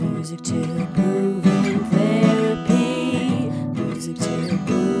Music to improving therapy. Music to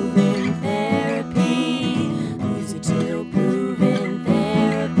improving therapy. Music to improving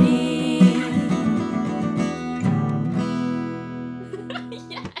therapy.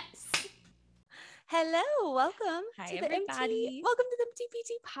 Yes. Hello, welcome Hi, to everybody. Welcome to the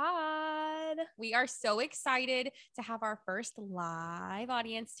MTPT pod. We are so excited to have our first live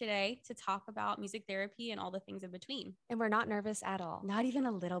audience today to talk about music therapy and all the things in between. And we're not nervous at all. Not even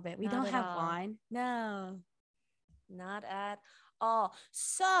a little bit. We Not don't at have all. wine. No. Not at all.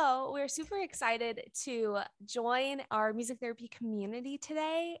 So we're super excited to join our music therapy community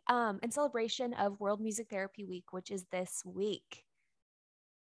today in celebration of World Music Therapy Week, which is this week.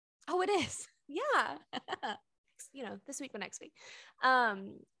 Oh, it is. Yeah. This week, but next week.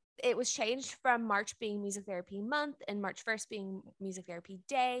 It was changed from March being Music Therapy Month and March 1st being Music Therapy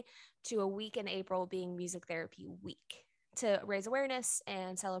Day to a week in April being Music Therapy Week to raise awareness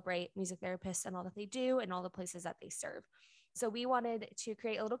and celebrate music therapists and all that they do and all the places that they serve. So we wanted to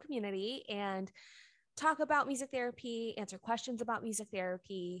create a little community and talk about music therapy, answer questions about music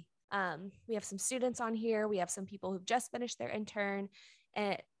therapy. We have some students on here. We have some people who've just finished their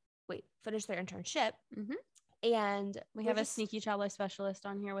finished their internship. Mm-hmm. And we have a sneaky child life specialist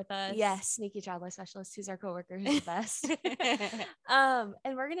on here with us. Yes, sneaky child life specialist, who's our coworker, who's the best. And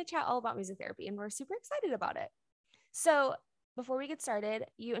we're going to chat all about music therapy, and we're super excited about it. So before we get started,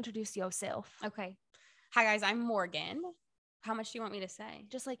 you introduce yourself. Okay. Hi, guys. I'm Morgan. How much do you want me to say?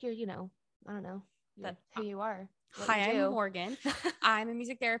 Just like you're, I don't know who you are. Hi, I'm Morgan. I'm a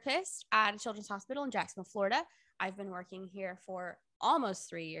music therapist at a children's hospital in Jacksonville, Florida. I've been working here for almost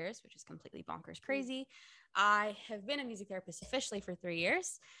 3 years, which is completely bonkers crazy. I have been a music therapist officially for 3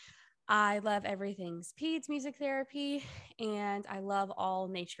 years. I love everything's peds music therapy, and I love all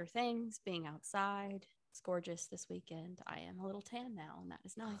nature things, being outside. It's gorgeous this weekend. I am a little tan now, and that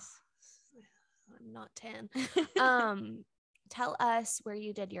is nice. I'm not tan. Tell us where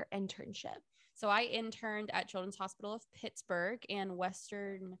you did your internship. So I interned at Children's Hospital of Pittsburgh and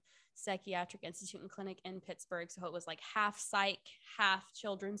Western Psychiatric Institute and Clinic in Pittsburgh. So it was like half psych, half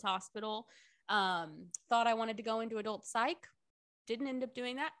children's hospital. Thought I wanted to go into adult psych. Didn't end up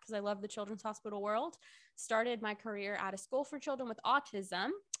doing that because I love the children's hospital world. Started my career at a school for children with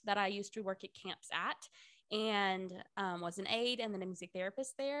autism that I used to work at camps at, and was an aide and then a music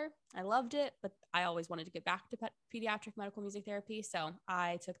therapist there. I loved it, but I always wanted to get back to pediatric medical music therapy. So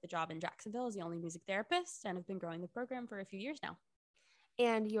I took the job in Jacksonville as the only music therapist and have been growing the program for a few years now.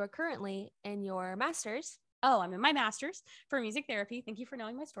 And you are currently in your master's. Oh, I'm in my master's for music therapy. Thank you for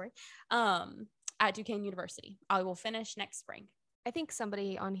knowing my story. At Duquesne University. I will finish next spring. I think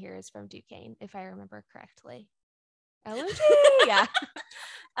somebody on here is from Duquesne, if I remember correctly. OMG.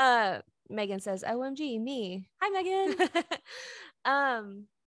 Yeah. Megan says, OMG, me. Hi, Megan.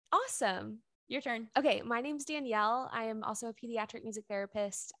 Awesome. Your turn. Okay, my name's Danielle. I am also a pediatric music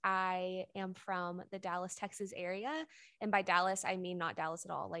therapist. I am from the Dallas, Texas area. And by Dallas, I mean not Dallas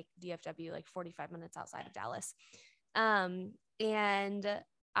at all, like DFW, like 45 minutes outside of Dallas. And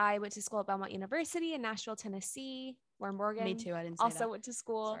I went to school at Belmont University in Nashville, Tennessee, where Morgan Me too. I didn't say also that. went to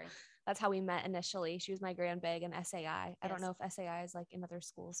school. Sorry. That's how we met initially. She was my grand big in SAI. Yes. I don't know if SAI is like in other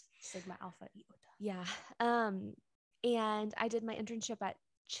schools. Sigma Alpha Iota. Yeah. And I did my internship at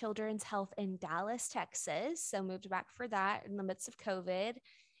Children's Health in Dallas, Texas. So moved back for that in the midst of COVID.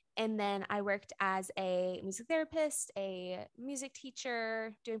 And then I worked as a music therapist, a music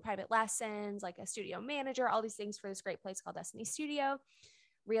teacher, doing private lessons, like a studio manager, all these things for this great place called Destiny Studio.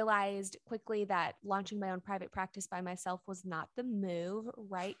 Realized quickly that launching my own private practice by myself was not the move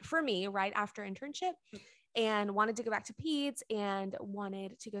right for me right after internship, and wanted to go back to peds and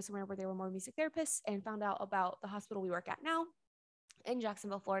wanted to go somewhere where there were more music therapists, and found out about the hospital we work at now in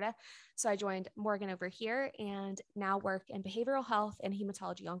Jacksonville, Florida. So I joined Morgan over here and now work in behavioral health and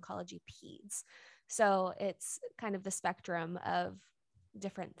hematology oncology peds. So it's kind of the spectrum of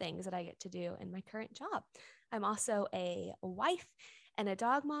different things that I get to do in my current job. I'm also a wife and a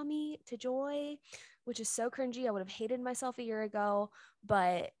dog mommy to Joy, which is so cringy. I would have hated myself a year ago,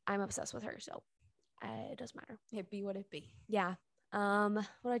 but I'm obsessed with her. So it doesn't matter. It be what it be. Yeah. What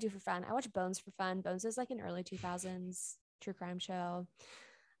do I do for fun? I watch Bones for fun. Bones is like an early 2000s true crime show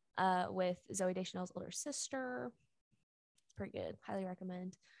with Zooey Deschanel's older sister. It's pretty good. Highly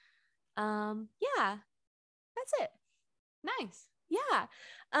recommend. Yeah, that's it. Nice. Yeah.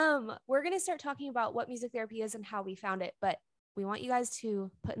 We're going to start talking about what music therapy is and how we found it, but we want you guys to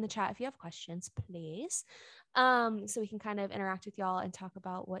put in the chat if you have questions, please. So we can kind of interact with y'all and talk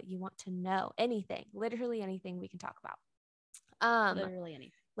about what you want to know. Anything, literally anything we can talk about. Literally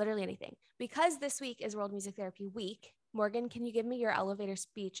anything. Literally anything. Because this week is World Music Therapy Week, Morgan, can you give me your elevator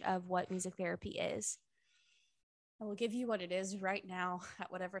speech of what music therapy is? I will give you what it is right now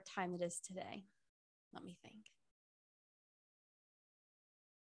at whatever time it is today. Let me think.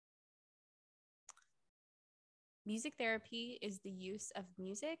 Music therapy is the use of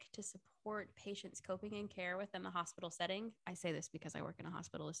music to support patients' coping and care within the hospital setting. I say this because I work in a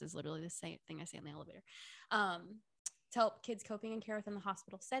hospital. This is literally the same thing I say in the elevator. To help kids coping and care within the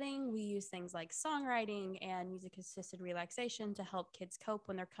hospital setting, we use things like songwriting and music-assisted relaxation to help kids cope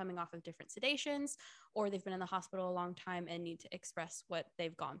when they're coming off of different sedations or they've been in the hospital a long time and need to express what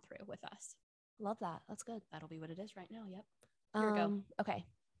they've gone through with us. Love that. That's good. That'll be what it is right now. Yep. Here we go. Okay.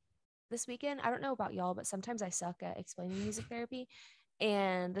 This weekend, I don't know about y'all, but sometimes I suck at explaining music therapy.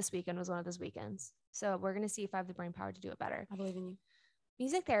 And this weekend was one of those weekends. So we're going to see if I have the brain power to do it better. I believe in you.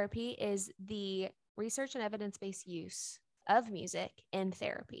 Music therapy is the research and evidence-based use of music in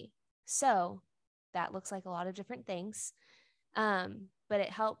therapy. So that looks like a lot of different things, but it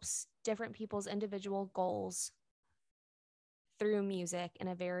helps different people's individual goals through music in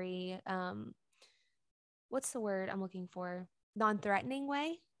a very, what's the word I'm looking for? Non-threatening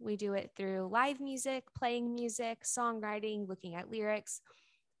way. We do it through live music, playing music, songwriting, looking at lyrics.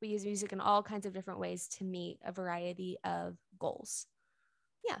 We use music in all kinds of different ways to meet a variety of goals.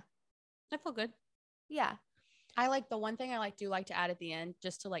 Yeah. I feel good. Yeah. I like the one thing I do like to add at the end,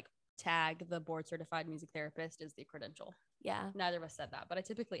 just to like tag the board certified music therapist, is the credential. Yeah. Neither of us said that, but I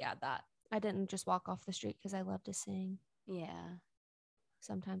typically add that. I didn't just walk off the street because I love to sing. Yeah.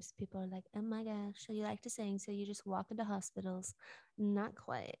 Sometimes people are like, oh my gosh, so you like to sing, so you just walk into hospitals. Not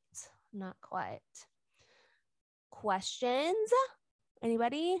quite. Not quite. Questions?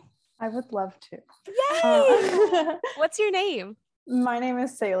 Anybody? I would love to. Yay! What's your name? My name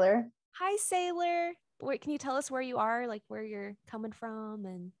is Sailor. Hi, Sailor. Wait, can you tell us where you are, like where you're coming from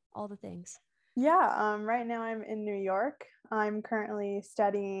and all the things? Yeah, right now I'm in New York. I'm currently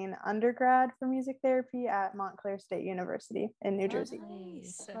studying undergrad for music therapy at Montclair State University in New Jersey.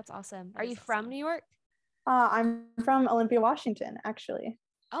 Nice. That's awesome. That Are is you from awesome. New York? I'm from Olympia, Washington, actually.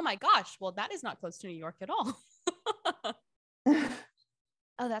 Oh my gosh. Well, that is not close to New York at all.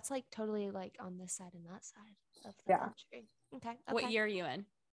 Oh, that's like totally like on this side and that side of the Yeah. country. Okay. What year are you in?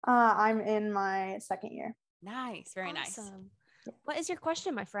 I'm in my second year. Nice. Very nice. Awesome. What is your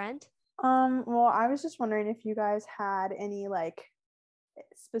question, my friend? Well, I was just wondering if you guys had any like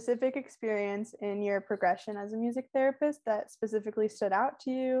specific experience in your progression as a music therapist that specifically stood out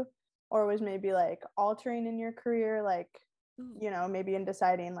to you, or was maybe like altering in your career, like, you know, maybe in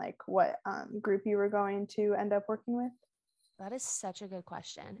deciding like what group you were going to end up working with. That is such a good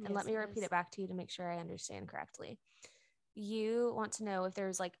question. And Yes, let me it repeat is. it back to you to make sure I understand correctly. You want to know if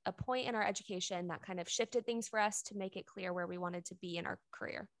there's like a point in our education that kind of shifted things for us to make it clear where we wanted to be in our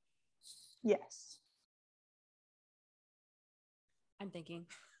career. Yes. I'm thinking.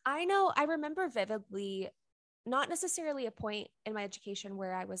 I know, I remember vividly, not necessarily a point in my education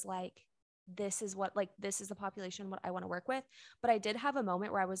where I was like, this is the population what I want to work with. But I did have a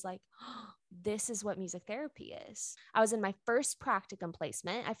moment where I was like, oh, this is what music therapy is. I was in my first practicum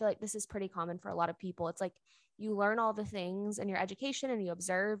placement. I feel like this is pretty common for a lot of people. It's like you learn all the things in your education and you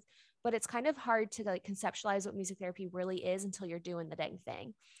observe, but it's kind of hard to like conceptualize what music therapy really is until you're doing the dang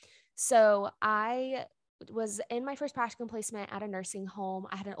thing. So I was in my first practicum placement at a nursing home.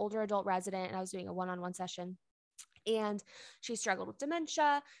 I had an older adult resident and I was doing a one-on-one session. And she struggled with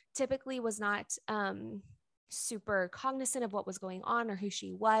dementia, typically was not super cognizant of what was going on or who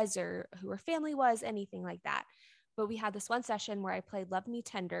she was or who her family was, anything like that. But we had this one session where I played Love Me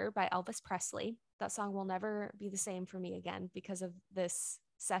Tender by Elvis Presley. That song will never be the same for me again because of this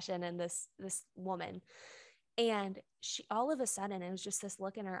session and this woman. And she, all of a sudden, it was just this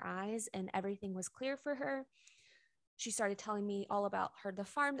look in her eyes and everything was clear for her. She started telling me all about the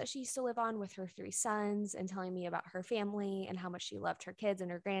farm that she used to live on with her 3 sons and telling me about her family and how much she loved her kids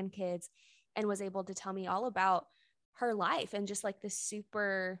and her grandkids, and was able to tell me all about her life in just like this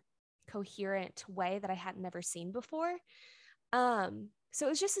super coherent way that I had never seen before. So it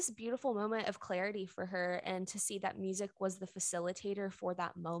was just this beautiful moment of clarity for her, and to see that music was the facilitator for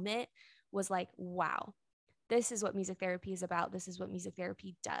that moment was like, wow, this is what music therapy is about. This is what music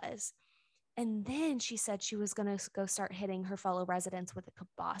therapy does. And then she said she was going to go start hitting her fellow residents with a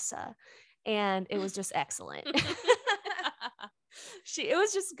kielbasa. And it was just excellent. It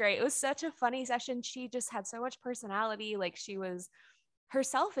was just great. It was such a funny session. She just had so much personality. Like she was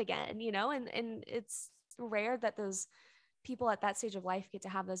herself again, you know, and it's rare that those people at that stage of life get to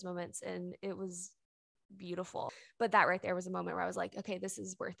have those moments. And it was beautiful. But that right there was a moment where I was like, okay, this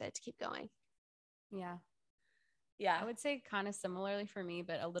is worth it to keep going. Yeah. Yeah. I would say kind of similarly for me,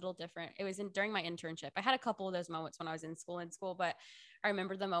 but a little different. It was during my internship. I had a couple of those moments when I was in school, but I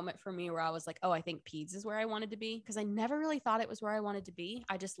remember the moment for me where I was like, oh, I think peds is where I wanted to be, because I never really thought it was where I wanted to be.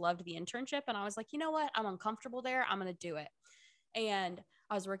 I just loved the internship, and I was like, you know what? I'm uncomfortable there. I'm going to do it. And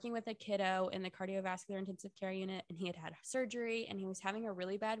I was working with a kiddo in the cardiovascular intensive care unit, and he had had surgery, and he was having a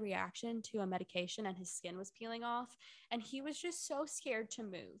really bad reaction to a medication, and his skin was peeling off. And he was just so scared to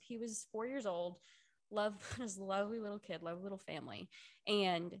move. He was 4 years old, loved his lovely little kid, lovely little family.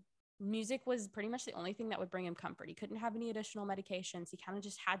 And music was pretty much the only thing that would bring him comfort. He couldn't have any additional medications. He kind of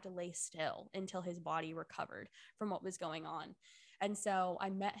just had to lay still until his body recovered from what was going on. And so I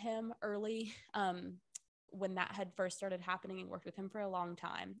met him early, when that had first started happening, and worked with him for a long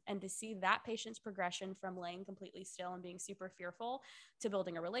time. And to see that patient's progression from laying completely still and being super fearful to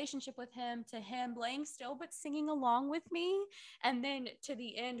building a relationship with him, to him laying still but singing along with me, and then to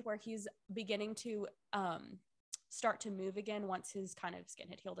the end where he's beginning to start to move again once his kind of skin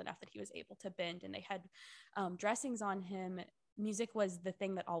had healed enough that he was able to bend, and they had dressings on him. Music was the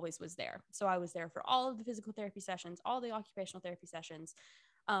thing that always was there. So I was there for all of the physical therapy sessions, all the occupational therapy sessions,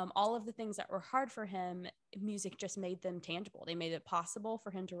 all of the things that were hard for him. Music just made them tangible. They made it possible for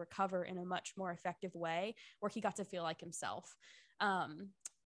him to recover in a much more effective way, where he got to feel like himself. I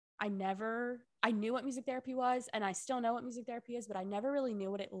knew what music therapy was, and I still know what music therapy is, but I never really knew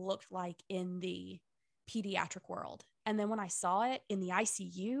what it looked like in the pediatric world. And then when I saw it in the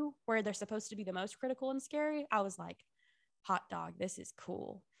ICU, where they're supposed to be the most critical and scary, I was like, hot dog, this is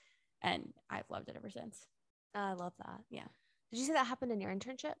cool. And I've loved it ever since. I love that. Yeah. Did you say that happened in your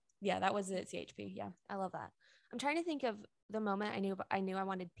internship? Yeah, that was at CHP. Yeah. I love that. I'm trying to think of the moment I knew I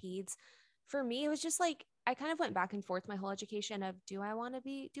wanted peds. For me, it was just like, I kind of went back and forth my whole education of, do I want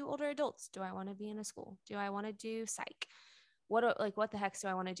to do older adults? Do I want to be in a school? Do I want to do psych? What the heck do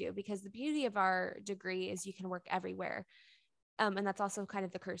I want to do? Because the beauty of our degree is you can work everywhere. And that's also kind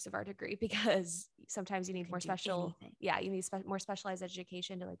of the curse of our degree, because sometimes you need more special, you need more specialized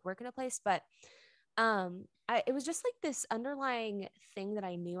education to like work in a place. But it was just like this underlying thing that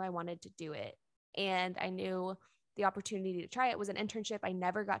I knew I wanted to do it. And I knew the opportunity to try it was an internship. I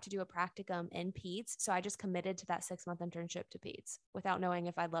never got to do a practicum in peds. So I just committed to that 6-month internship to peds without knowing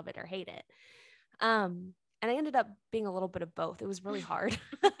if I'd love it or hate it. And I ended up being a little bit of both. It was really hard.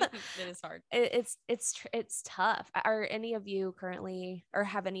 It is hard. It's tough. Are any of you currently, or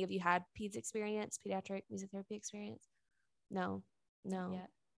have any of you had peds experience, pediatric music therapy experience? No. Yeah.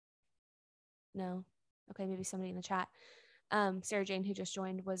 No. Okay. Maybe somebody in the chat. Sarah Jane, who just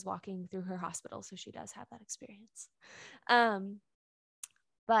joined, was walking through her hospital, so she does have that experience.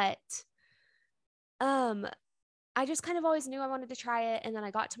 But I just kind of always knew I wanted to try it. And then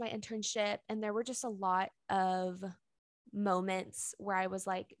I got to my internship, and there were just a lot of moments where I was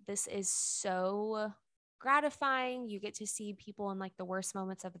like, this is so gratifying. You get to see people in like the worst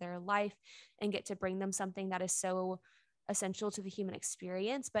moments of their life and get to bring them something that is so essential to the human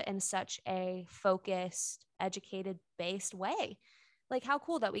experience, but in such a focused, educated based way. Like, how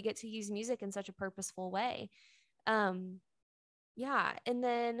cool that we get to use music in such a purposeful way. Yeah. And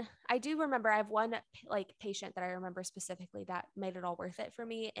then I do remember I have one like patient that I remember specifically that made it all worth it for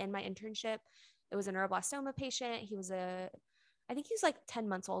me in my internship. It was a neuroblastoma patient. I think he was like 10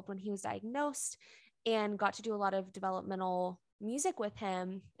 months old when he was diagnosed, and got to do a lot of developmental music with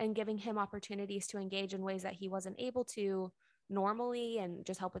him and giving him opportunities to engage in ways that he wasn't able to normally and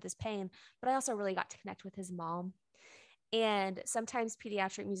just help with his pain. But I also really got to connect with his mom. And sometimes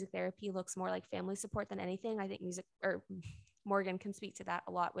pediatric music therapy looks more like family support than anything. I think Morgan can speak to that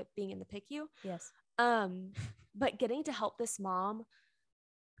a lot with being in the PICU. Yes. But getting to help this mom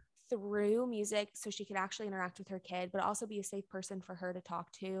through music so she could actually interact with her kid, but also be a safe person for her to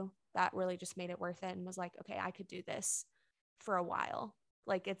talk to, that really just made it worth it, and was like, okay, I could do this for a while.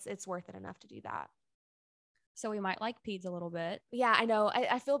 Like it's worth it enough to do that. So we might like peds a little bit. Yeah, I know.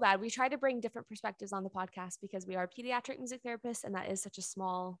 I feel bad. We try to bring different perspectives on the podcast because we are pediatric music therapists, and that is such a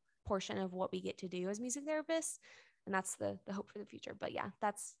small portion of what we get to do as music therapists. And that's the hope for the future. But yeah,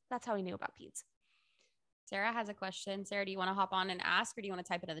 that's how we knew about peds. Sarah has a question. Sarah, do you want to hop on and ask, or do you want to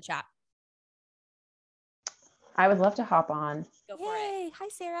type it in the chat? I would love to hop on. Go for it. Hi,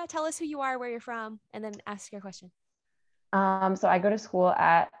 Sarah. Tell us who you are, where you're from, and then ask your question. So I go to school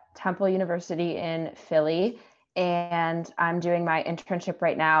at Temple University in Philly, and I'm doing my internship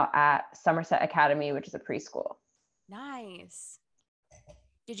right now at Somerset Academy, which is a preschool. Nice.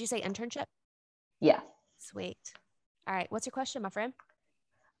 Did you say internship? Yeah. Sweet. All right. What's your question, my friend?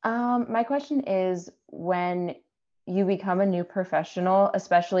 My question is, when you become a new professional,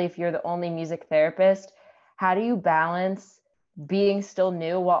 especially if you're the only music therapist, how do you balance being still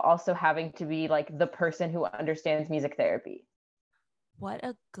new while also having to be like the person who understands music therapy? What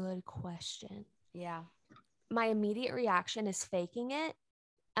a good question. Yeah. My immediate reaction is faking it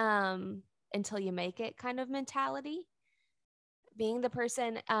until you make it kind of mentality. Being the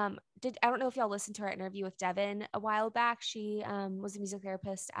person, I don't know if y'all listened to our interview with Devin a while back. She was a music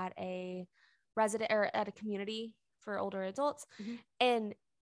therapist at a resident or at a community for older adults. Mhm. And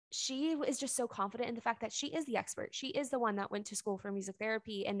she is just so confident in the fact that she is the expert. She is the one that went to school for music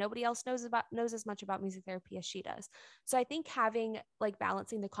therapy, and nobody else knows as much about music therapy as she does. So I think having like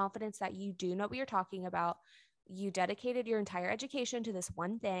balancing the confidence that you do know what you're talking about, you dedicated your entire education to this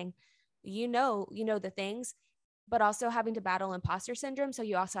one thing, you know the things, but also having to battle imposter syndrome. So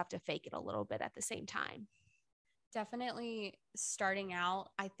you also have to fake it a little bit at the same time. Definitely starting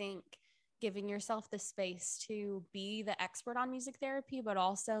out, I think giving yourself the space to be the expert on music therapy, but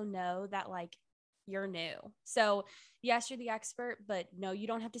also know that like you're new. So yes, you're the expert, but no, you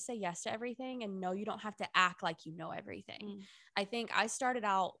don't have to say yes to everything. And no, you don't have to act like you know everything. I think I started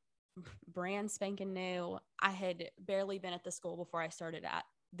out brand spanking new. I had barely been at the school before I started at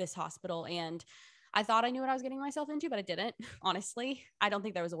this hospital, and I thought I knew what I was getting myself into, but I didn't. Honestly, I don't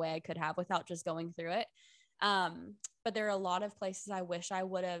think there was a way I could have without just going through it. But there are a lot of places I wish I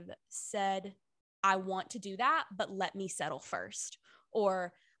would have said, I want to do that, but let me settle first.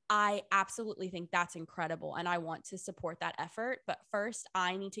 Or I absolutely think that's incredible and I want to support that effort. But first,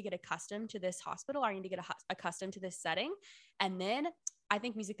 I need to get accustomed to this hospital. I need to get accustomed to this setting. And then I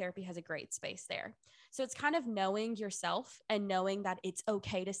think music therapy has a great space there. So it's kind of knowing yourself and knowing that it's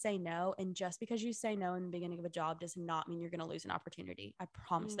okay to say no. And just because you say no in the beginning of a job does not mean you're going to lose an opportunity. I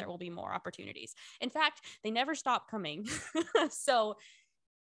promise there will be more opportunities. In fact, they never stop coming. So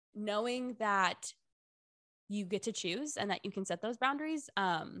knowing that you get to choose and that you can set those boundaries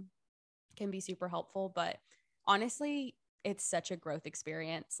can be super helpful. But honestly, it's such a growth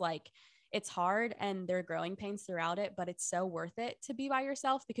experience. Like, it's hard and there are growing pains throughout it, but it's so worth it to be by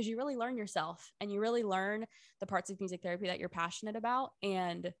yourself because you really learn yourself and you really learn the parts of music therapy that you're passionate about.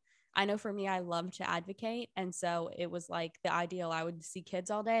 And I know for me, I love to advocate. And so it was like the ideal. I would see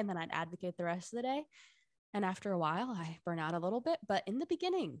kids all day and then I'd advocate the rest of the day. And after a while, I burn out a little bit. But in the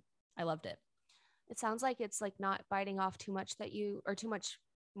beginning, I loved it. It sounds like it's like not biting off too much or too much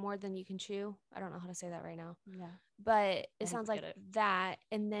more than you can chew. I don't know how to say that right now. Yeah. But it I sounds like get it. that.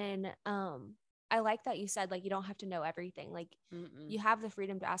 And then I like that you said like you don't have to know everything. Like you have the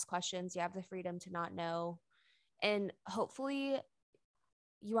freedom to ask questions, you have the freedom to not know. And hopefully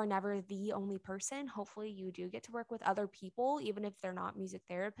you are never the only person. Hopefully you do get to work with other people, even if they're not music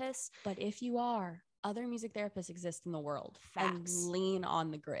therapists. But if you are, other music therapists exist in the world. Facts. And lean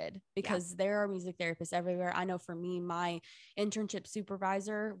on the grid because there are music therapists everywhere. I know for me, my internship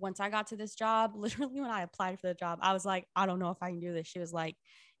supervisor, once I got to this job, literally when I applied for the job, I was like, I don't know if I can do this. She was like,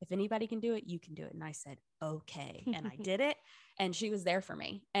 if anybody can do it, you can do it. And I said, okay. And I did it. And she was there for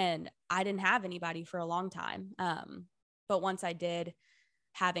me. And I didn't have anybody for a long time. But once I did,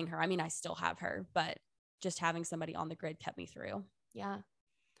 having her, I mean, I still have her, but just having somebody on the grid kept me through. Yeah.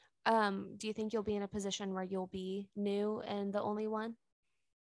 Do you think you'll be in a position where you'll be new and the only one?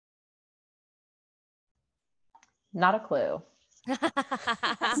 Not a clue.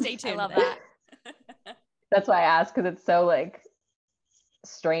 Stay tuned. I love that. That's why I asked, because it's so like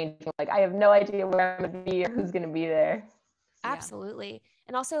strange. Like I have no idea where I'm gonna be or who's gonna be there. Absolutely.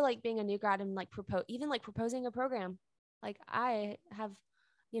 And also like being a new grad and like proposing a program. Like I have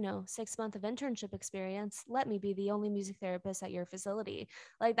 6 months of internship experience. Let me be the only music therapist at your facility.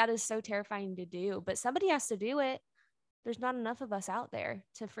 Like that is so terrifying to do, but somebody has to do it. There's not enough of us out there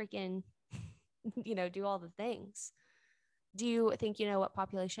to freaking, do all the things. Do you think you know what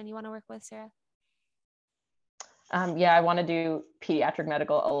population you want to work with, Sarah? Yeah, I want to do pediatric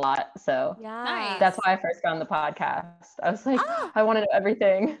medical a lot. So Yeah, that's why I first got on the podcast. I was like, I want to know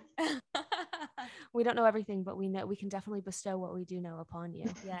everything. We don't know everything, but we know we can definitely bestow what we do know upon you.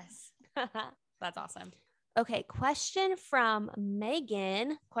 Yes. That's awesome. Okay, question from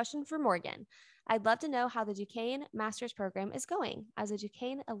Megan. Question for Morgan. I'd love to know how the Duquesne Master's Program is going. As a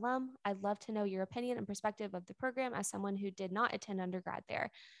Duquesne alum, I'd love to know your opinion and perspective of the program as someone who did not attend undergrad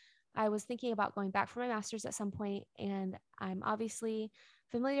there. I was thinking about going back for my master's at some point, and I'm obviously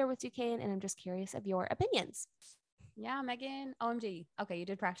familiar with Duquesne, and I'm just curious of your opinions. Yeah, Megan, OMG. Okay, you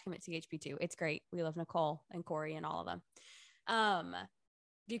did practicum at CHP too. It's great. We love Nicole and Corey and all of them.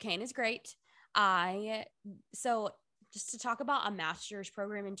 Duquesne is great. So just to talk about a master's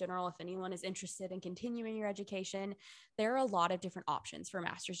program in general, if anyone is interested in continuing your education, there are a lot of different options for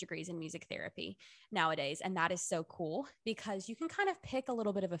master's degrees in music therapy nowadays. And that is so cool because you can kind of pick a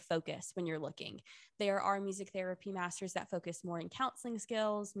little bit of a focus when you're looking. There are music therapy masters that focus more in counseling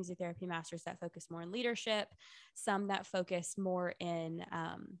skills, music therapy masters that focus more in leadership, some that focus more in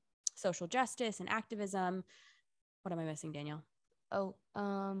social justice and activism. What am I missing, Danielle?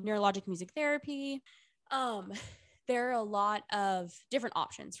 Neurologic music therapy. There are a lot of different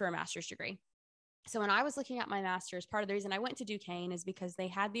options for a master's degree. So when I was looking at my master's, part of the reason I went to Duquesne is because they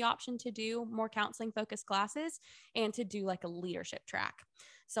had the option to do more counseling focused classes and to do like a leadership track.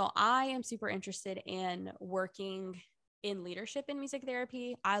 So I am super interested in working in leadership in music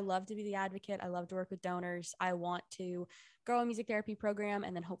therapy. I love to be the advocate. I love to work with donors. I want to grow a music therapy program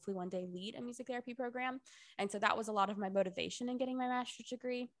and then hopefully one day lead a music therapy program. And so that was a lot of my motivation in getting my master's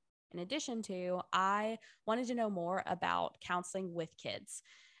degree. In addition to, I wanted to know more about counseling with kids.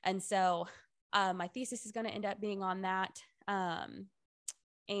 And so my thesis is going to end up being on that.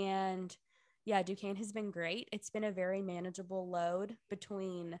 And yeah, Duquesne has been great. It's been a very manageable load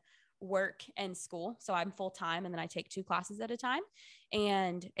between work and school. So I'm full time and then I take 2 classes at a time.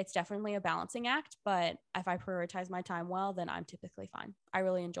 And it's definitely a balancing act. But if I prioritize my time well, then I'm typically fine. I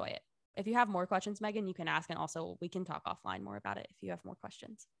really enjoy it. If you have more questions, Megan, you can ask. And also we can talk offline more about it if you have more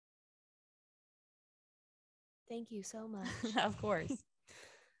questions. Thank you so much. Of course.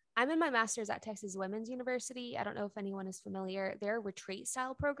 I'm in my master's at Texas Women's University. I don't know if anyone is familiar. They're a retreat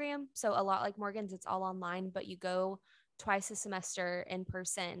style program. So a lot like Morgan's, it's all online, but you go twice a semester in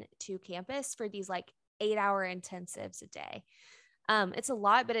person to campus for these like 8-hour intensives a day. It's a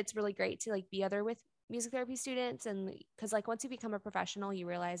lot, but it's really great to like be other with music therapy students. And because like once you become a professional, you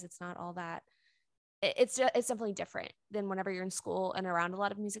realize it's not all that. It's definitely different than whenever you're in school and around a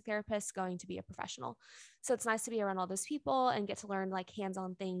lot of music therapists going to be a professional. So it's nice to be around all those people and get to learn like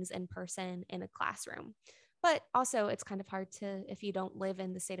hands-on things in person in a classroom. But also it's kind of hard to, if you don't live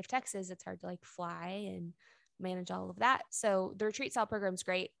in the state of Texas, it's hard to like fly and manage all of that. So the retreat style program is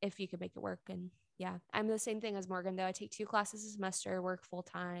great if you can make it work. And yeah, I'm the same thing as Morgan though. I take 2 classes a semester, work full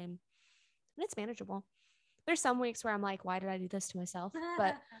time, and it's manageable. There's some weeks where I'm like, why did I do this to myself?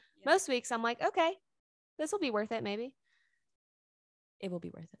 But most weeks I'm like, okay, this will be worth it. Maybe it will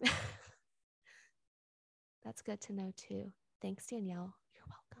be worth it. That's good to know too. Thanks, Danielle. You're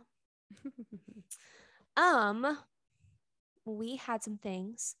welcome. We had some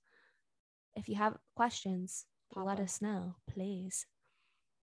things. If you have questions, let us know, please.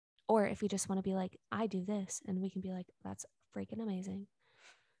 Or if you just want to be like, I do this, and we can be like, that's freaking amazing.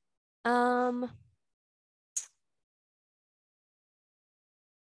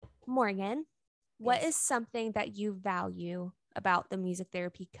 Morgan, what is something that you value about the music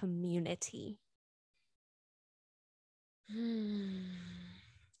therapy community?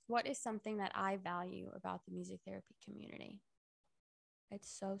 What is something that I value about the music therapy community?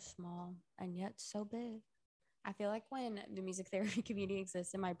 It's so small and yet so big. I feel like when the music therapy community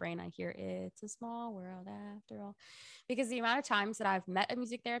exists in my brain, I hear it's a small world after all. Because the amount of times that I've met a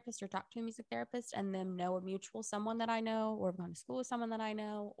music therapist or talked to a music therapist and them know a mutual someone that I know, or have gone to school with someone that I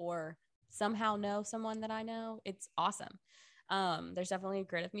know, or somehow know someone that I know, it's awesome. There's definitely a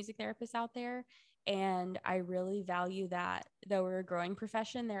grid of music therapists out there. And I really value that though we're a growing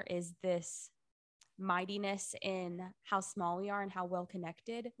profession, there is this mightiness in how small we are and how well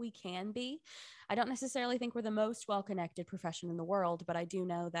connected we can be. I don't necessarily think we're the most well connected profession in the world, but I do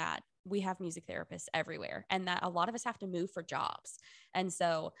know that we have music therapists everywhere and that a lot of us have to move for jobs. And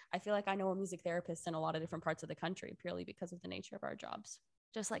so I feel like I know a music therapist in a lot of different parts of the country purely because of the nature of our jobs.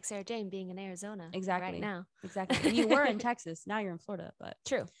 Just like Sarah Jane being in Arizona exactly right now. Exactly. And you were in Texas, now you're in Florida, but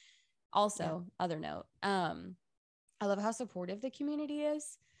true. Also, other note, I love how supportive the community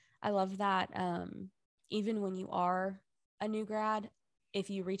is. I love that even when you are a new grad, if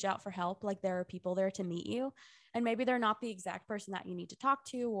you reach out for help, like there are people there to meet you, and maybe they're not the exact person that you need to talk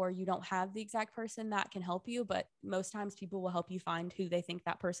to, or you don't have the exact person that can help you, but most times people will help you find who they think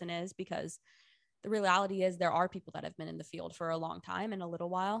that person is, because the reality is there are people that have been in the field for a long time and a little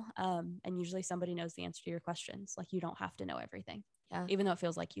while. And usually somebody knows the answer to your questions. Like you don't have to know everything. Yeah. Even though it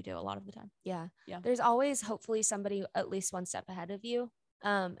feels like you do a lot of the time. Yeah. Yeah. There's always hopefully somebody at least one step ahead of you.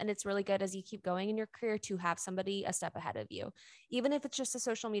 And it's really good as you keep going in your career to have somebody a step ahead of you, even if it's just a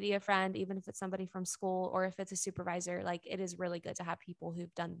social media friend, even if it's somebody from school, or if it's a supervisor. Like it is really good to have people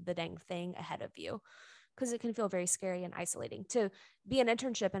who've done the dang thing ahead of you, because it can feel very scary and isolating to be an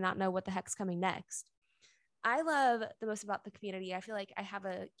internship and not know what the heck's coming next. I love the most about the community. I feel like I have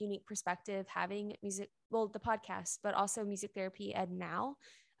a unique perspective having music, well, the podcast, but also music therapy ed now.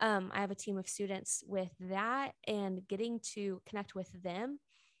 I have a team of students with that, and getting to connect with them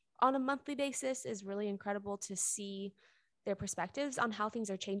on a monthly basis is really incredible to see their perspectives on how things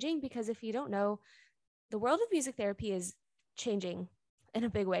are changing. Because if you don't know, the world of music therapy is changing in a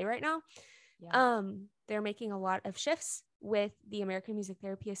big way right now. Yeah. They're making a lot of shifts with the American Music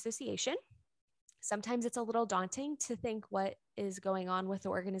Therapy Association. Sometimes it's a little daunting to think what is going on with the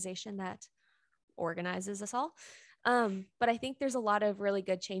organization that organizes us all. But I think there's a lot of really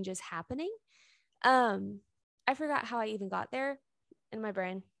good changes happening. I forgot how I even got there in my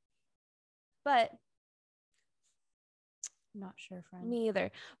brain, but Not sure, friend. me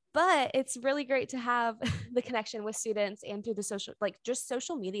either. But it's really great to have the connection with students, and through the social, like just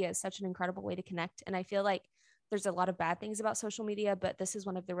social media is such an incredible way to connect. And I feel like there's a lot of bad things about social media, but this is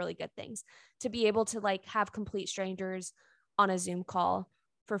one of the really good things, to be able to like have complete strangers on a Zoom call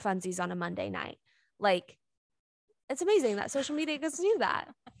for funsies on a Monday night. Like, it's amazing that social media gets to do that,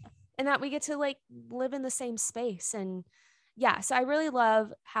 and that we get to like live in the same space. And yeah, so I really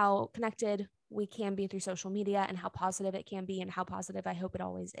love how connected we can be through social media, and how positive it can be, and how positive I hope it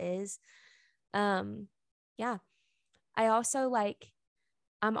always is. Yeah. I also like,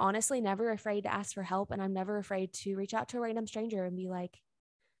 I'm honestly never afraid to ask for help, and I'm never afraid to reach out to a random stranger and be like,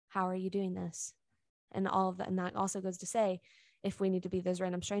 how are you doing this? And all of that. And that also goes to say, if we need to be those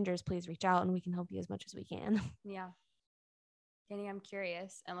random strangers, please reach out and we can help you as much as we can. Yeah. Danny, I'm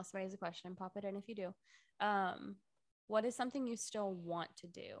curious, unless somebody has a question, pop it in if you do. What is something you still want to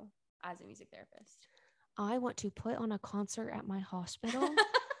do as a music therapist? I want to put on a concert at my hospital.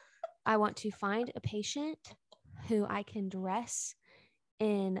 I want to find a patient who I can dress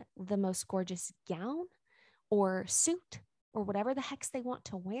in the most gorgeous gown or suit or whatever the heck they want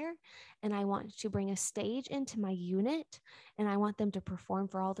to wear. And I want to bring a stage into my unit, and I want them to perform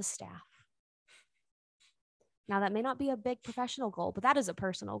for all the staff. Now, that may not be a big professional goal, but that is a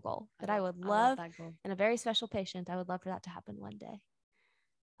personal goal that I would love, that goal. and a very special patient. I would love for that to happen one day.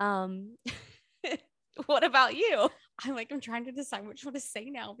 What about you? I'm trying to decide which one to say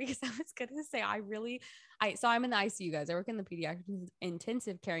now, because I was going to say so I'm in the ICU, guys. I work in the pediatric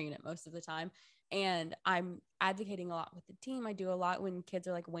intensive care unit most of the time, and I'm advocating a lot with the team. I do a lot when kids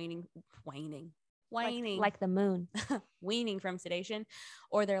are like waning, Like the moon. weaning from sedation,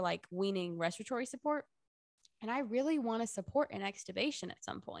 or they're like weaning respiratory support. And I really want to support an extubation at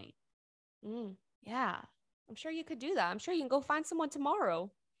some point. Yeah, I'm sure you could do that. I'm sure you can go find someone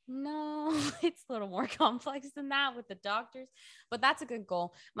tomorrow. No, it's a little more complex than that with the doctors, but that's a good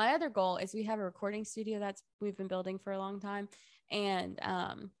goal. My other goal is we have a recording studio we've been building for a long time. And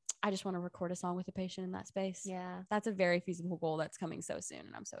I just want to record a song with a patient in that space. Yeah. That's a very feasible goal that's coming so soon.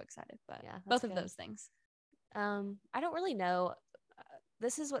 And I'm so excited, but yeah, both of those things. I don't really know.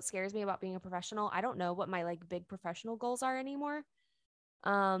 This is what scares me about being a professional. I don't know what my like big professional goals are anymore.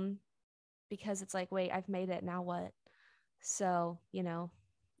 Because it's like, wait, I've made it. Now what? So,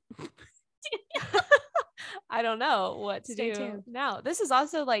 I don't know what to do now. This is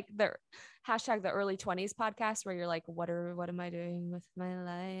also like the hashtag the early 20s podcast, where you're like, what am I doing with my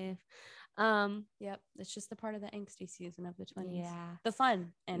life? Yep. It's just the part of the angsty season of the 20s. Yeah. The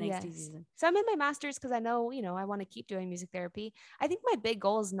fun and angsty season. So I'm in my master's because I know, I want to keep doing music therapy. I think my big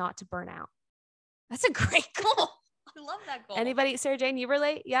goal is not to burn out. That's a great goal. I love that goal. Anybody, Sarah Jane, you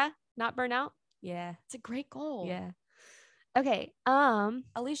relate? Yeah. Not burn out. Yeah. It's a great goal. Yeah. Okay.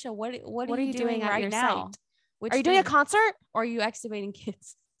 Alicia, what are you doing at right your now? site? Are you doing a concert? Or are you extubating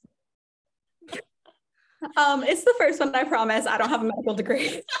kids? It's the first one, I promise. I don't have a medical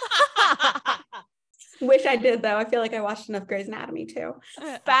degree. Wish I did, though. I feel like I watched enough Grey's Anatomy too.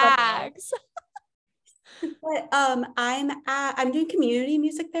 Facts. But I'm doing community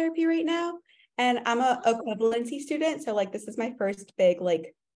music therapy right now, and I'm a equivalency student. So like this is my first big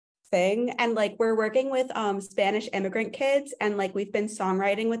like thing, and like we're working with Spanish immigrant kids, and like we've been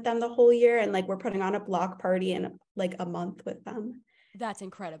songwriting with them the whole year, and like we're putting on a block party in like a month with them. That's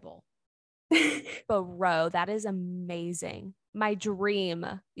incredible. Bro, that is amazing. My dream.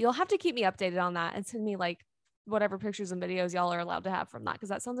 You'll have to keep me updated on that and send me like whatever pictures and videos y'all are allowed to have from that, because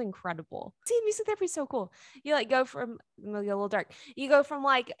that sounds incredible. See, music therapy is so cool. You like go from a little dark. You go from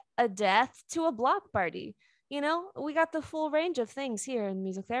like a death to a block party. We got the full range of things here in the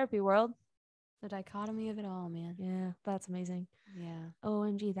music therapy world. The dichotomy of it all, man. Yeah, that's amazing. Yeah.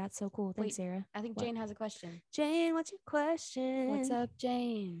 OMG, that's so cool. Thanks, Sarah. I think Jane has a question. Jane, what's your question? What's up,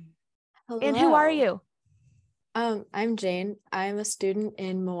 Jane? Hello. And who are you? I'm Jane. I'm a student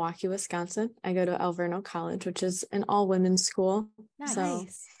in Milwaukee, Wisconsin. I go to Alverno College, which is an all-women's school. Nice. So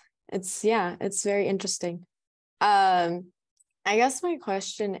it's very interesting. I guess my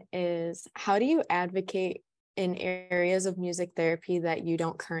question is, how do you advocate in areas of music therapy that you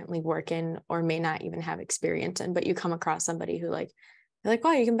don't currently work in or may not even have experience in, but you come across somebody who like, you're like,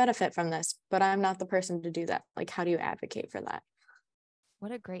 wow, you can benefit from this, but I'm not the person to do that. Like, how do you advocate for that?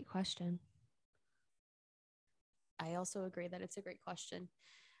 What a great question. I also agree that it's a great question.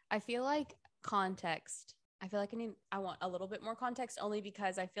 I feel like context. I feel like I want a little bit more context, only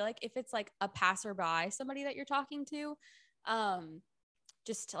because I feel like if it's like a passerby, somebody that you're talking to,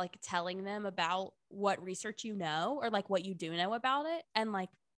 just like telling them about what research you know, or like what you do know about it, and like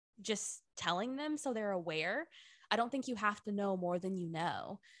just telling them so they're aware. I don't think you have to know more than you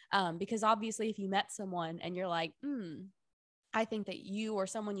know, because obviously if you met someone and you're like, I think that you or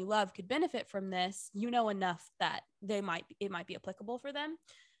someone you love could benefit from this, you know enough that it might be applicable for them.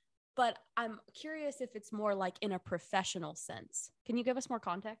 But I'm curious if it's more like in a professional sense. Can you give us more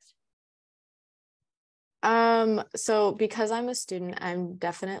context? So because I'm a student, I'm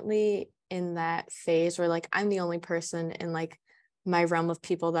definitely in that phase where like I'm the only person in like my realm of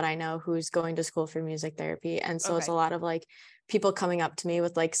people that I know who's going to school for music therapy. And so it's a Okay. lot of like people coming up to me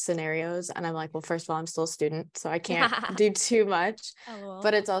with like scenarios. And I'm like, well, first of all, I'm still a student, so I can't do too much. LOL.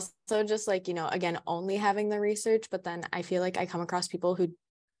 But it's also just like, you know, again, only having the research. But then I feel like I come across people who,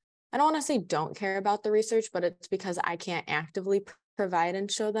 I don't want to say don't care about the research, but it's because I can't actively provide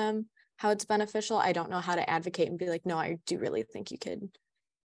and show them how it's beneficial. I don't know how to advocate and be like, no, I do really think you could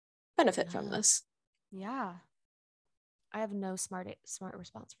benefit from this. Yeah. I have no smart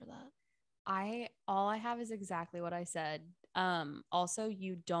response for that. All I have is exactly what I said. Also,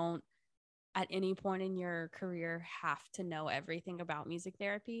 you don't at any point in your career have to know everything about music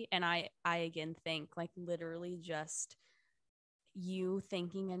therapy. And I again think like literally just you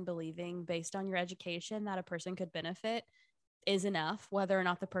thinking and believing based on your education that a person could benefit is enough, whether or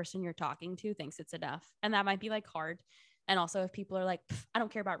not the person you're talking to thinks it's enough. And that might be like hard. And also if people are like, I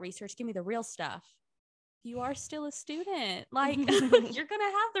don't care about research, give me the real stuff. You are still a student. Like you're going to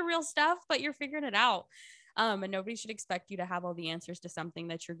have the real stuff, but you're figuring it out. And nobody should expect you to have all the answers to something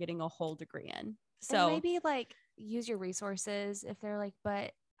that you're getting a whole degree in. So and maybe like use your resources if they're like,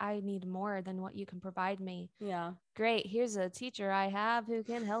 but I need more than what you can provide me. yeah. Great. Here's a teacher I have who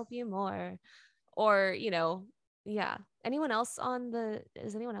can help you more. Or, you know, yeah. Does anyone else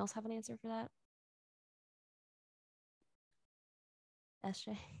have an answer for that?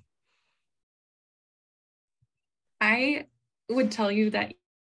 SJ? I would tell you that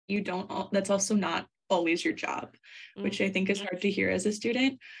that's also not always your job, which I think is hard to hear as a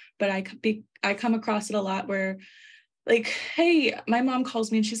student. But I come across it a lot where, like, hey, my mom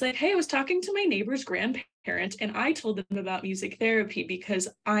calls me and she's like, hey, I was talking to my neighbor's grandparent and I told them about music therapy because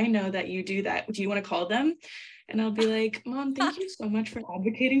I know that you do that. Do you want to call them? And I'll be like, Mom, thank you so much for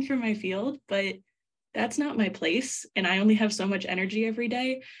advocating for my field, but that's not my place. And I only have so much energy every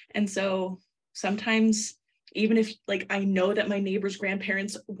day. And so sometimes, even if like I know that my neighbor's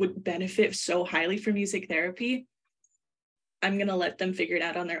grandparents would benefit so highly from music therapy, I'm going to let them figure it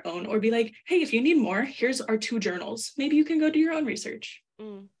out on their own, or be like, hey, if you need more, here's our 2 journals. Maybe you can go do your own research.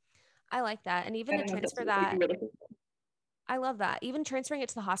 I like that. And even I to don't know if that's transfer what that, you were looking for. I love that. Even transferring it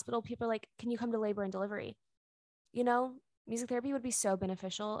to the hospital, people are like, can you come to labor and delivery? You know, music therapy would be so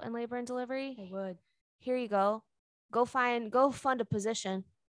beneficial in labor and delivery. It would. Here you go. Go fund a position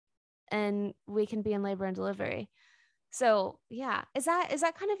and we can be in labor and delivery. So yeah. Is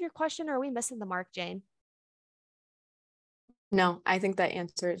that kind of your question, or are we missing the mark, Jane? No, I think that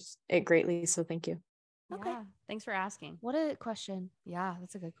answers it greatly. So thank you. Okay. Yeah. Thanks for asking. What a question. Yeah,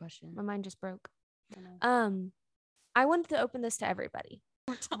 that's a good question. My mind just broke. I know. I wanted to open this to everybody.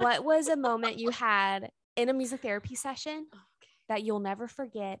 What was a moment you had in a music therapy session that you'll never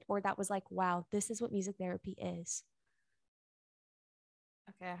forget, or that was like, wow, this is what music therapy is?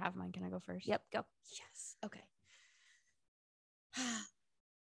 Okay, I have mine. Can I go first? Yep, go. Yes. Okay.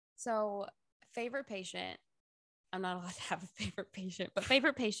 So, favorite patient. I'm not allowed to have a favorite patient, but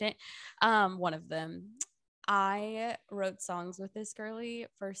favorite patient, one of them. I wrote songs with this girlie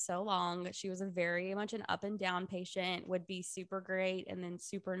for so long. She was a very much an up and down patient, would be super great and then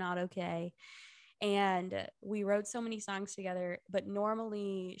super not okay. And we wrote so many songs together, but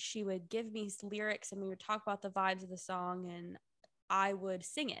normally she would give me lyrics and we would talk about the vibes of the song and I would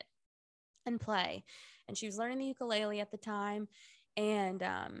sing it and play. And she was learning the ukulele at the time. And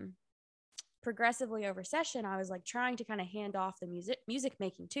progressively over session, I was like trying to kind of hand off the music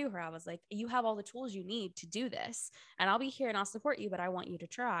making to her. I was like, you have all the tools you need to do this, and I'll be here and I'll support you, but I want you to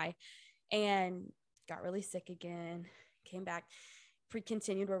try. And got really sick again, came back,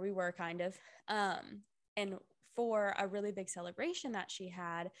 continued where we were kind of. And for a really big celebration that she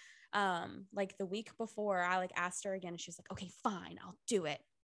had, like the week before, I like asked her again and she's like, okay, fine, I'll do it.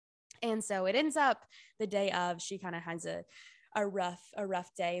 And so it ends up the day of, she kind of has a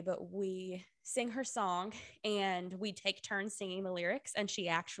rough day, but we sing her song and we take turns singing the lyrics, and she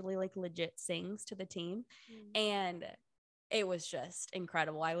actually like legit sings to the team. And it was just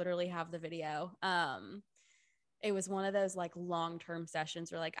incredible. I literally have the video. It was one of those like long-term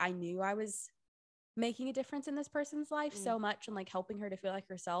sessions where like I knew I was making a difference in this person's life so much, and like helping her to feel like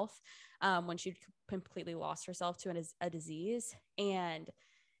herself when she'd completely lost herself to a disease. And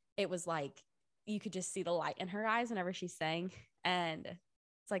it was like you could just see the light in her eyes whenever she sang. And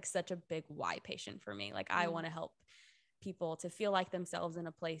it's like such a big why patient for me. Like I want to help people to feel like themselves in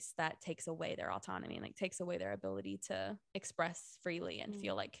a place that takes away their autonomy and like takes away their ability to express freely and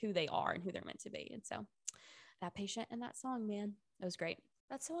feel like who they are and who they're meant to be. And so that patient and that song, man, it was great.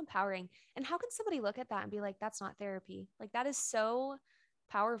 That's so empowering. And how can somebody look at that and be like, that's not therapy? Like that is so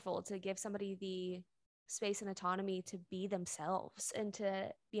powerful, to give somebody the space and autonomy to be themselves and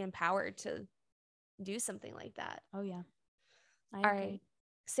to be empowered to do something like that. Oh yeah. All right.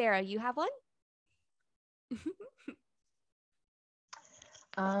 Sarah, you have one?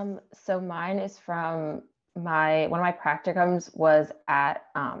 So mine is from one of my practicums was at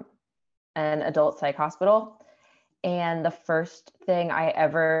an adult psych hospital. And the first thing I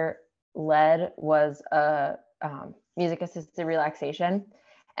ever led was a music assisted relaxation,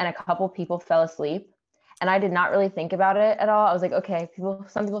 and a couple people fell asleep. And I did not really think about it at all. I was like, okay,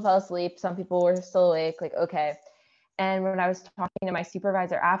 some people fell asleep, some people were still awake, like, okay. And when I was talking to my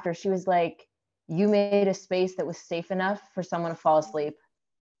supervisor after, she was like, you made a space that was safe enough for someone to fall asleep.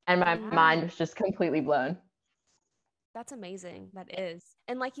 And my mind was just completely blown. That's amazing. That is.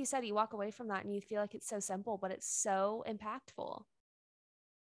 And like you said, you walk away from that and you feel like it's so simple, but it's so impactful.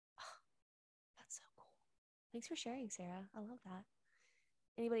 That's so cool. Thanks for sharing, Sarah. I love that.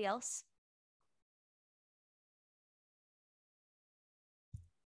 Anybody else?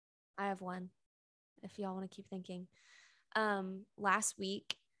 I have one, if y'all want to keep thinking. Last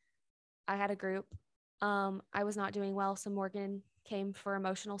week, I had a group. I was not doing well, so Morgan came for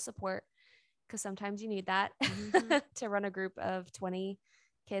emotional support, because sometimes you need that to run a group of 20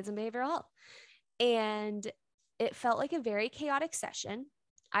 kids in behavioral health. And it felt like a very chaotic session.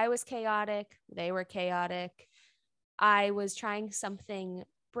 I was chaotic. They were chaotic. I was trying something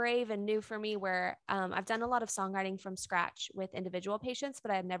brave and new for me, where I've done a lot of songwriting from scratch with individual patients,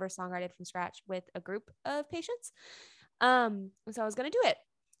 but I had never songwrited from scratch with a group of patients. And so I was going to do it.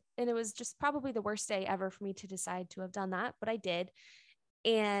 And it was just probably the worst day ever for me to decide to have done that, but I did.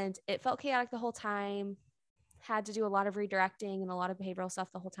 And it felt chaotic the whole time, had to do a lot of redirecting and a lot of behavioral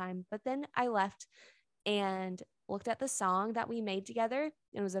stuff the whole time. But then I left and looked at the song that we made together.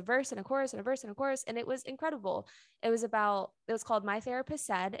 It was a verse and a chorus and a verse and a chorus, and it was incredible. It was called My Therapist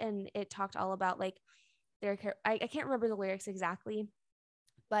Said, and it talked all about like I can't remember the lyrics exactly,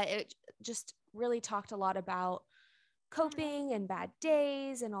 but it just really talked a lot about coping and bad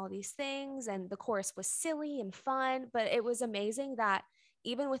days and all these things. And the chorus was silly and fun, but it was amazing that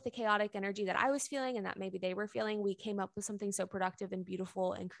even with the chaotic energy that I was feeling and that maybe they were feeling, we came up with something so productive and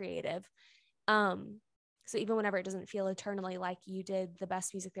beautiful and creative. So even whenever it doesn't feel eternally like you did the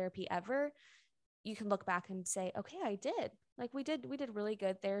best music therapy ever, you can look back and say, okay, I did. Like we did really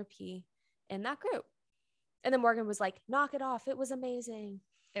good therapy in that group. And then Morgan was like, knock it off. It was amazing.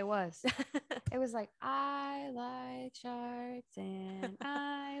 It was. It was like, I like sharks and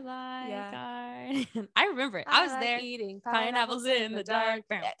I like art. I remember it. I was there eating pineapples in the dark.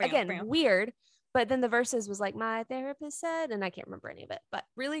 Again, weird. But then the verses was like, my therapist said, and I can't remember any of it, but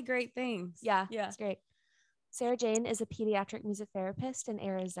really great things. Yeah, it's great. Sarah Jane is a pediatric music therapist in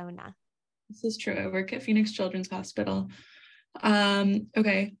Arizona. This is true. I work at Phoenix Children's Hospital.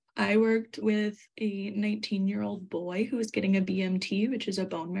 Okay. I worked with a 19-year-old boy who was getting a BMT, which is a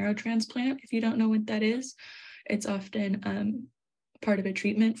bone marrow transplant. If you don't know what that is, it's often part of a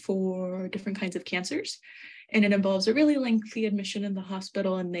treatment for different kinds of cancers. And it involves a really lengthy admission in the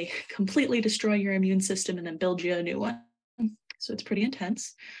hospital, and they completely destroy your immune system and then build you a new one. So it's pretty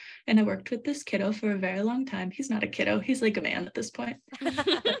intense. And I worked with this kiddo for a very long time. He's not a kiddo. He's like a man at this point.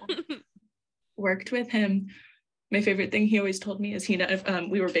 Worked with him. My favorite thing he always told me is I'm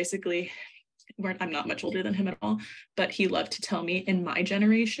not much older than him at all, but he loved to tell me in my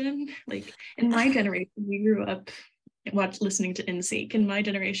generation, we grew up listening to NSYNC in my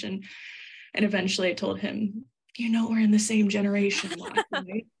generation. And eventually I told him, we're in the same generation.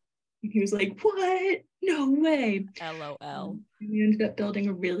 Right? He was like, what? No way. LOL. We ended up building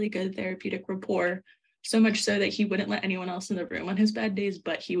a really good therapeutic rapport. So much so that he wouldn't let anyone else in the room on his bad days,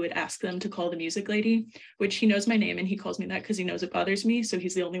 but he would ask them to call the music lady, which he knows my name and he calls me that because he knows it bothers me. So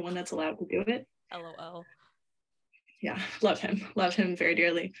he's the only one that's allowed to do it. LOL. Yeah, love him very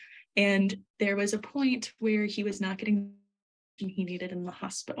dearly. And there was a point where he was not getting the attention he needed in the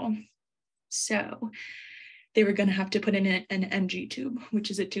hospital. So they were going to have to put in an NG tube,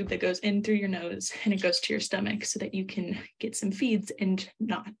 which is a tube that goes in through your nose and it goes to your stomach so that you can get some feeds and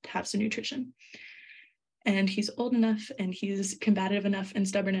not have some nutrition. And he's old enough and he's combative enough and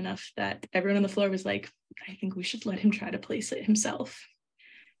stubborn enough that everyone on the floor was like, I think we should let him try to place it himself.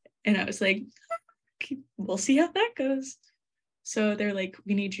 And I was like, we'll see how that goes. So they're like,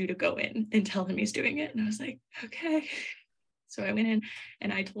 we need you to go in and tell him he's doing it. And I was like, okay. So I went in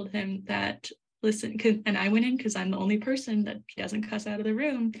and I told him that, listen, and I went in because I'm the only person that he doesn't cuss out of the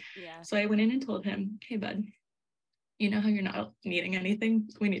room. Yeah. So I went in and told him, hey, bud, you know how you're not needing anything?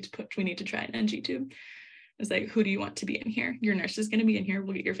 We need to try an NG tube. I was like, who do you want to be in here? Your nurse is going to be in here.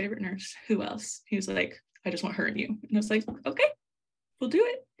 We'll get your favorite nurse. Who else? He was like, I just want her and you. And I was like, okay, we'll do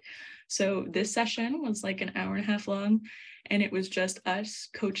it. So this session was like an hour and a half long, and it was just us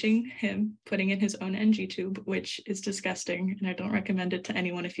coaching him, putting in his own NG tube, which is disgusting. And I don't recommend it to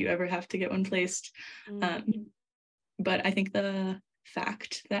anyone if you ever have to get one placed. But I think the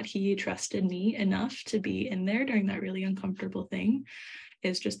fact that he trusted me enough to be in there during that really uncomfortable thing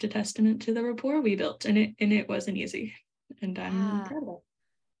is just a testament to the rapport we built. And it wasn't easy. And I'm proud of it.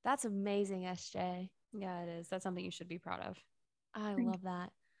 That's amazing, SJ. Yeah, it is. That's something you should be proud of. I love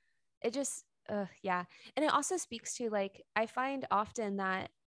that. It just, yeah. And it also speaks to, like, I find often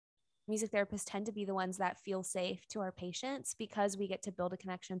that music therapists tend to be the ones that feel safe to our patients because we get to build a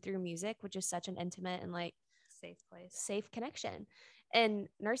connection through music, which is such an intimate and like safe connection. And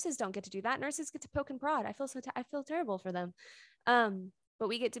nurses don't get to do that. Nurses get to poke and prod. I feel terrible for them. But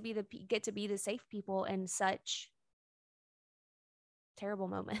we get to be the safe people in such terrible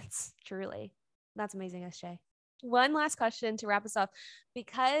moments. Truly. That's amazing, SJ. One last question to wrap us up.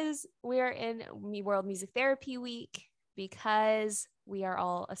 Because we're in World Music Therapy Week, because we are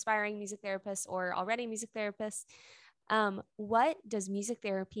all aspiring music therapists or already music therapists, what does music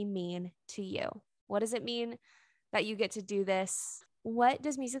therapy mean to you? What does it mean that you get to do this? What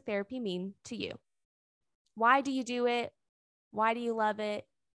does music therapy mean to you? Why do you do it? Why do you love it?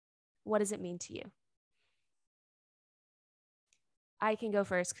 What does it mean to you? I can go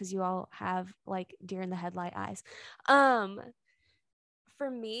first because you all have like deer in the headlight eyes. For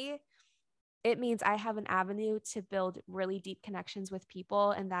me, it means I have an avenue to build really deep connections with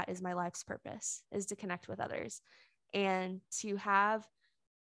people. And that is my life's purpose, is to connect with others and to have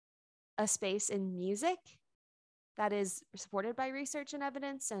a space in music that is supported by research and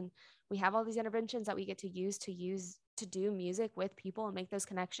evidence. And we have all these interventions that we get to use to do music with people and make those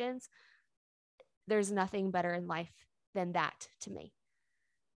connections. There's nothing better in life than that to me.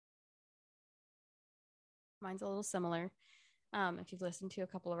 Mine's a little similar. If you've listened to a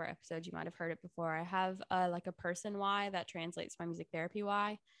couple of our episodes, you might have heard it before. I have like a person why that translates to my music therapy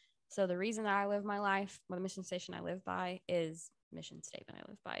why. So the reason that I live my life, or the mission station I live by, is mission statement I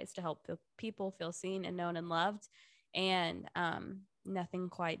live by, is to help people feel seen and known and loved. And nothing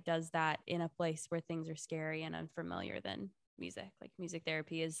quite does that in a place where things are scary and unfamiliar than music. Like music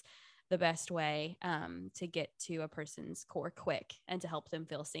therapy is the best way to get to a person's core quick and to help them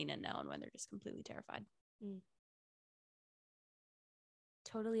feel seen and known when they're just completely terrified.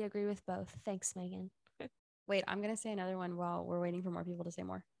 Totally agree with both. Thanks, Megan. Wait, I'm going to say another one while we're waiting for more people to say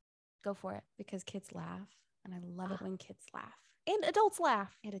more. Go for it. Because kids laugh, and I love it when kids laugh. And adults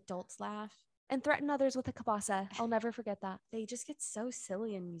laugh. And threaten others with a kielbasa. I'll never forget that. They just get so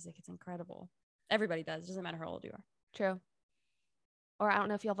silly in music. It's incredible. Everybody does. It doesn't matter how old you are. True. Or I don't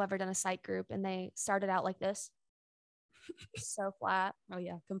know if y'all have ever done a psych group and they started out like this. So flat. Oh,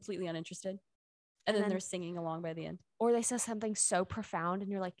 yeah. Completely uninterested. And then they're singing along by the end. Or they say something so profound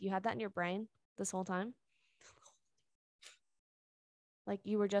and you're like, you had that in your brain this whole time? Like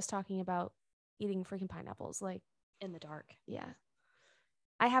you were just talking about eating freaking pineapples, like in the dark. Yeah.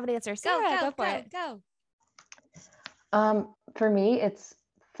 I have an answer. Sarah, go for it. Go. For me, it's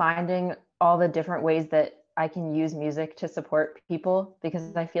finding all the different ways that I can use music to support people,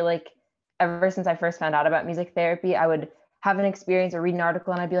 because I feel like ever since I first found out about music therapy, I would have an experience or read an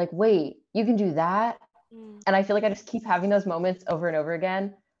article and I'd be like, wait, you can do that? And I feel like I just keep having those moments over and over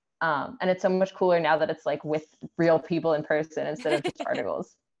again. And it's so much cooler now that it's like with real people in person instead of just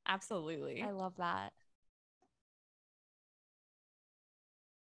articles. Absolutely. I love that.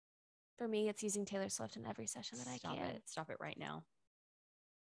 For me, it's using Taylor Swift in every session that I can. Stop it right now.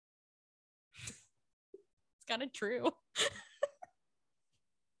 It's kind of true.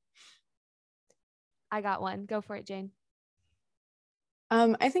 I got one. Go for it, Jane.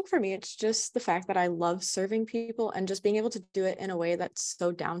 I think for me, it's just the fact that I love serving people and just being able to do it in a way that's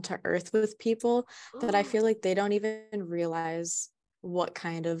so down to earth with people that I feel like they don't even realize what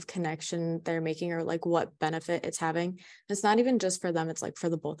kind of connection they're making or like what benefit it's having. It's not even just for them, it's like for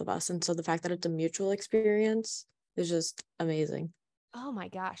the both of us. And so the fact that it's a mutual experience is just amazing. Oh my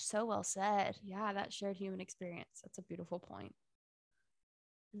gosh, so well said. Yeah, that shared human experience. That's a beautiful point.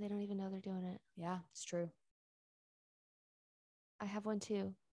 And they don't even know they're doing it. Yeah, it's true. I have one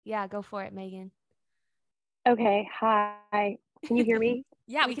too. Yeah, go for it, Megan. Okay, hi. Can you hear me?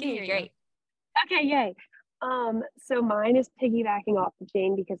 Yeah, we can hear you. Great. Okay, yay. So mine is piggybacking off of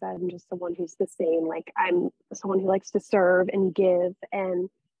Jane because I'm just someone who's the same. Like I'm someone who likes to serve and give. And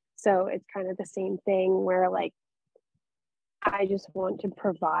so it's kind of the same thing where like I just want to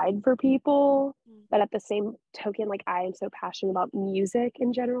provide for people, but at the same token, like I am so passionate about music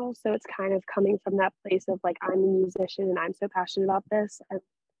in general. So it's kind of coming from that place of like I'm a musician and I'm so passionate about this. And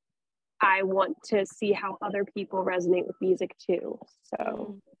I want to see how other people resonate with music too.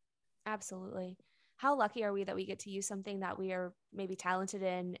 So Absolutely. How lucky are we that we get to use something that we are maybe talented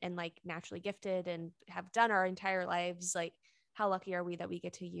in and like naturally gifted and have done our entire lives? Like, how lucky are we that we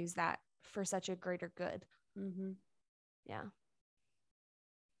get to use that for such a greater good? Mm-hmm. Yeah.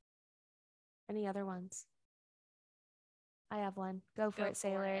 Any other ones? I have one. Go for it,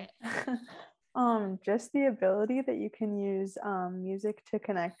 Sailor. Just the ability that you can use music to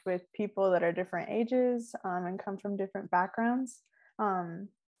connect with people that are different ages and come from different backgrounds.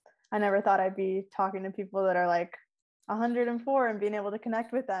 I never thought I'd be talking to people that are like 104 and being able to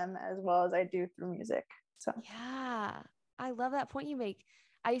connect with them as well as I do through music. So Yeah, I love that point you make.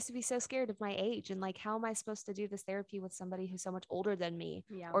 I used to be so scared of my age and like, how am I supposed to do this therapy with somebody who's so much older than me?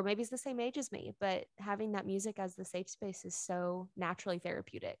 Yeah. Or maybe it's the same age as me, but having that music as the safe space is so naturally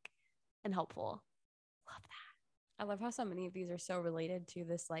therapeutic and helpful. Love that. I love how so many of these are so related to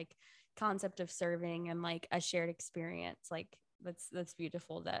this like concept of serving and like a shared experience. Like that's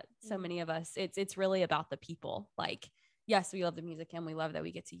beautiful that so many of us, it's really about the people. Like, yes, we love the music and we love that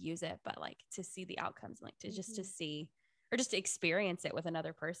we get to use it, but like to see the outcomes, like to just to see or just to experience it with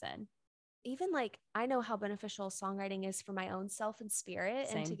another person. Even like I know how beneficial songwriting is for my own self and spirit.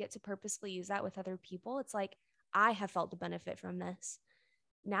 Same. And to get to purposely use that with other people, it's like I have felt the benefit from this.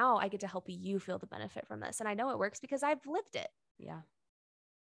 Now I get to help you feel the benefit from this. And I know it works because I've lived it. Yeah.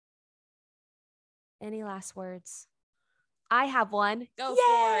 Any last words? I have one. Go Yay!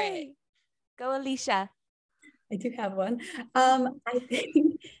 for it. Go, Alicia. I do have one. I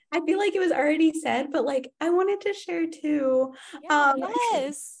think I feel like it was already said, but like I wanted to share too. Yeah,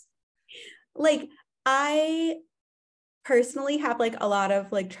 yes. Like I personally have like a lot of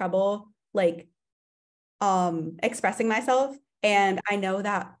like trouble like expressing myself, and I know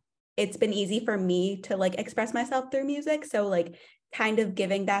that it's been easy for me to like express myself through music. So like kind of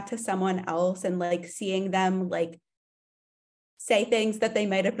giving that to someone else and like seeing them like say things that they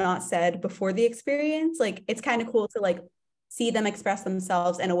might have not said before the experience. Like it's kind of cool to like see them express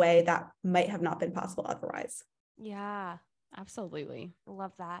themselves in a way that might have not been possible otherwise. Yeah, Absolutely.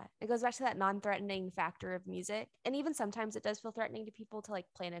 love that. It goes back to that non-threatening factor of music. And even sometimes it does feel threatening to people to like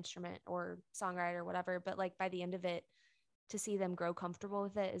play an instrument or songwrite or whatever. But like by the end of it, to see them grow comfortable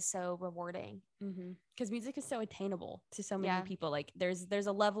with it is so rewarding. Because music is so attainable to so many Yeah. people. Like there's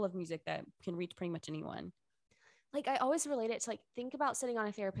a level of music that can reach pretty much anyone. Like I always relate it to like, think about sitting on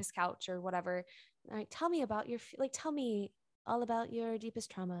a therapist's couch or whatever. Like, tell me about tell me all about your deepest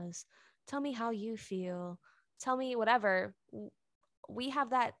traumas. Tell me how you feel. Tell me whatever. We have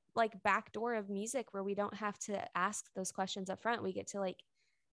that like back door of music where we don't have to ask those questions up front. We get to like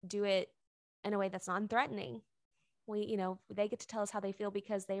do it in a way that's non-threatening. They get to tell us how they feel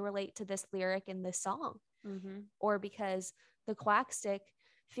because they relate to this lyric in this song, or because the quack stick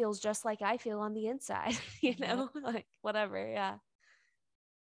feels just like I feel on the inside, like whatever. Yeah.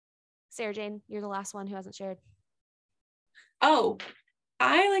 Sarah Jane, you're the last one who hasn't shared. Oh,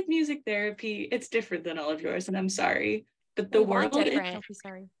 I like music therapy. It's different than all of yours, and I'm sorry, but Don't be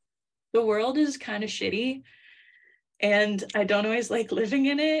sorry. the world is kind of shitty, and I don't always like living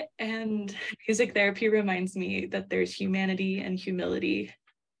in it. And music therapy reminds me that there's humanity and humility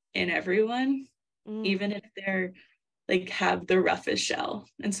in everyone, even if they're like have the roughest shell.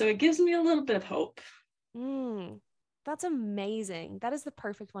 And so it gives me a little bit of hope. That's amazing. That is the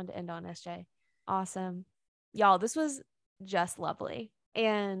perfect one to end on, SJ. Awesome. Y'all, this was just lovely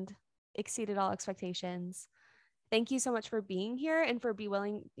and exceeded all expectations. Thank you so much for being here and for being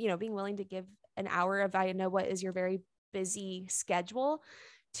willing to give an hour of, I know what is your very busy schedule,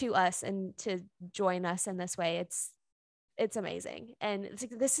 to us and to join us in this way. It's amazing. And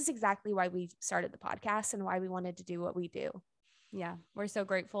this is exactly why we started the podcast and why we wanted to do what we do. Yeah, we're so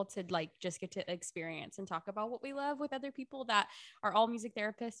grateful to like just get to experience and talk about what we love with other people that are all music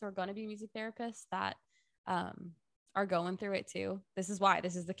therapists or going to be music therapists. That are going through it too. This is why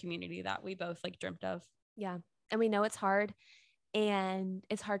this is the community that we both like dreamt of. Yeah. And we know it's hard, and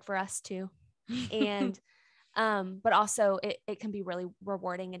it's hard for us too. And but also it can be really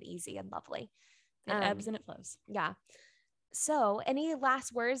rewarding and easy and lovely. It ebbs and it flows. Yeah. So any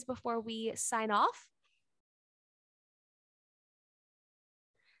last words before we sign off?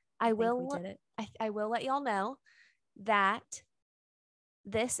 I will we did it. I will let y'all know that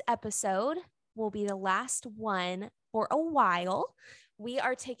this episode will be the last one for a while. We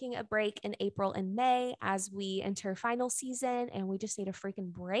are taking a break in April and May as we enter final season, and we just need a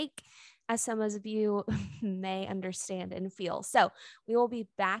freaking break, as some of you may understand and feel. So we will be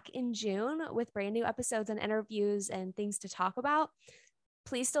back in June with brand new episodes and interviews and things to talk about.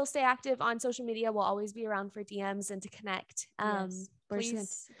 Please still stay active on social media. We'll always be around for DMs and to connect. Yes.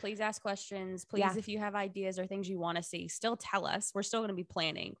 Please ask questions. Please, if you have ideas or things you want to see, still tell us. We're still going to be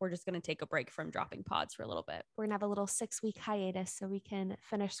planning. We're just going to take a break from dropping pods for a little bit. We're going to have a little 6-week hiatus so we can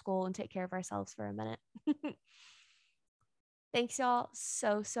finish school and take care of ourselves for a minute. Thanks y'all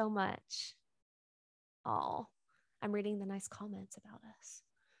so much. Oh, I'm reading the nice comments about us.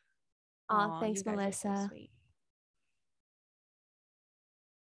 Oh, thanks, Melissa. So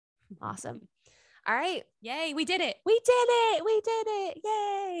Awesome. All right. Yay, we did it. We did it.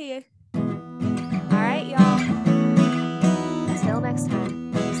 Yay.